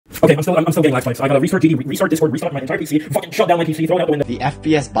Okay, I'm still getting lag spikes. I gotta restart GD, restart Discord, restart my entire PC, fucking shut down my PC, throw it out the window. The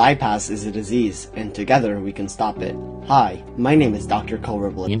FPS bypass is a disease, and together we can stop it. Hi, my name is Dr.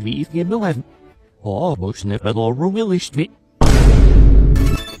 CoRiblin.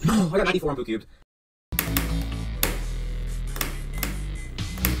 I got 94 on Blue Cubed.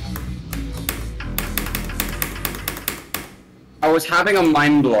 I was having a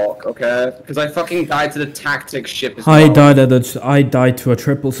mind block, okay? Because I fucking died to the tactics ship as I well. I died to a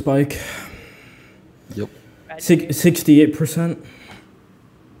triple spike. Yep. 68%.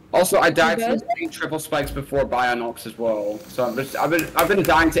 Also, I died to triple spikes before Bionox as well. So I've been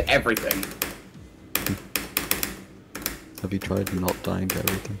dying to everything. Have you tried not dying to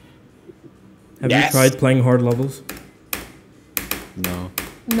everything? Have you tried playing hard levels? No.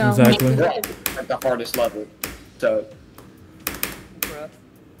 No. Exactly. At the hardest level. So.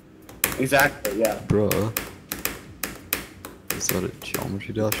 Exactly, yeah. Bruh. Is that a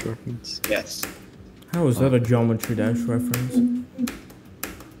Geometry Dash reference? Yes. How is that a Geometry Dash reference?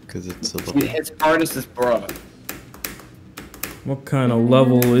 Because it's a level. It's hardest as bruh. What kind of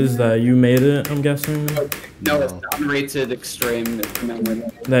level is that? You made it, I'm guessing? No, it's unrated extreme.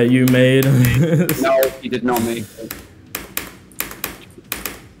 That you made? No, he did not make it.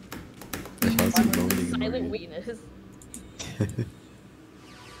 It has a loading. Silent weakness.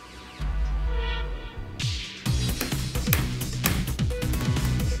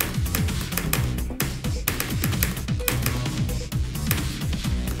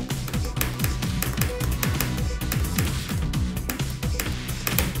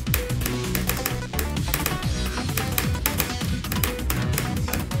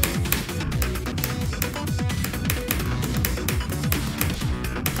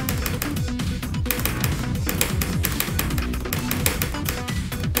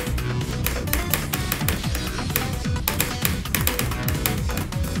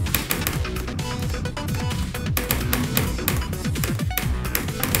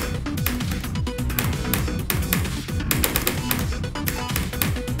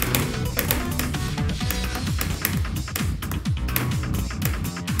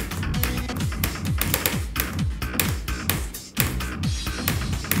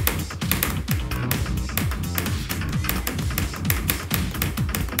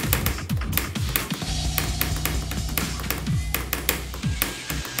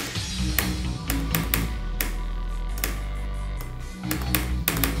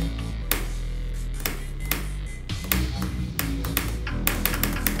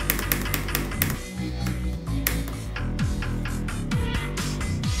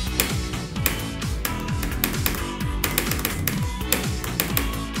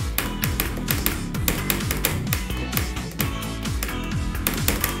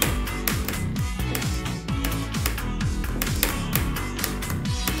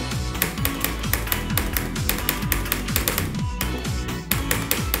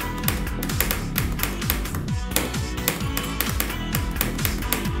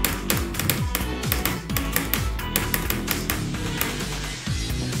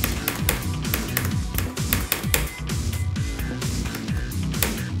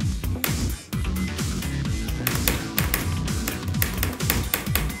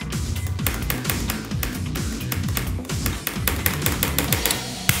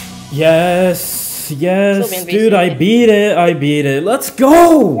 Yes, dude, I beat it, let's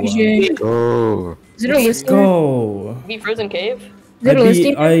go! Go! Is it a Let's listing? go! Beat Frozen Cave? Is it a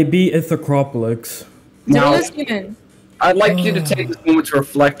listing? I beat IthacropoliX. Is it a Now, listing? I'd like you to take this moment to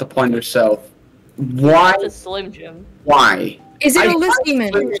reflect upon yourself. Why? It's a Slim Jim. Why? Is it a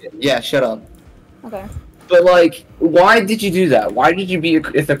listing? Yeah, shut up. Okay. But like, why did you do that? Why did you beat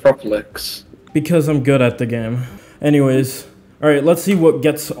IthacropoliX? Because I'm good at the game. Anyways, alright, let's see what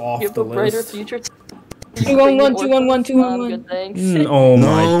gets off You have the a brighter list. future. 2-1-1, 2-1-1, 2-1-1. Good thanks. Oh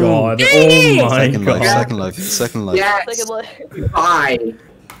my god, oh my Second life, god. second life, second life. Yes. Second life. Bye.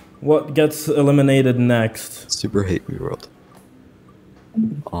 What gets eliminated next? Super hate me world.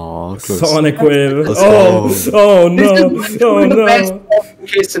 Aww, close. Sonic Wave. Let's Oh, go. oh no, This is oh the best no.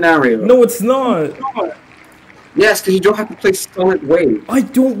 case scenario. No, it's not. Yes, because you don't have to play Sonic Wave. I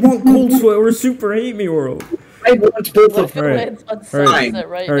don't want Cold Sweat or Super Hate Me World. I want both of them. Alright, Sunset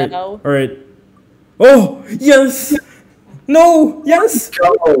right now. Alright. Oh, yes! No, yes!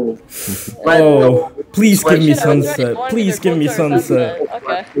 Go. Oh, please give me Shit, I was right. Sunset. Wanted Please to give me go to our Sunset.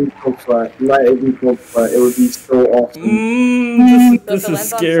 Okay. Let it be Cold Sweat. It would be so awesome. This So is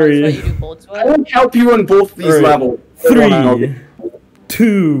Lance on scary. Sunset, you do Cold I Sweat. will help you on both these Alright. levels. 3,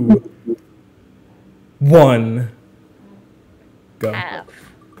 2, 1. Go. Half.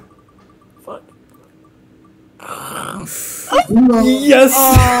 Fuck. Yes!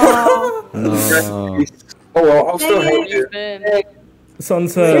 No. Oh well, I'll still hate you.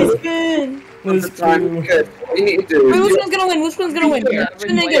 Sunset. Spin. Let's Time. go. Good. What you need to do Wait, is which one's gonna win? Which one's gonna win? Yeah,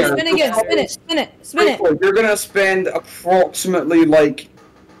 Spin it again, spin it again, spin it, spin it, spin it. you're gonna spend approximately like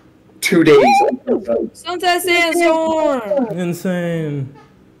 2 days. Sunset Sandstorm. Insane.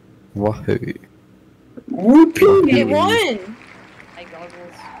 Wahoo. Whoopee! It won. My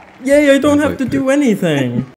goggles. Yay, I don't have to do anything.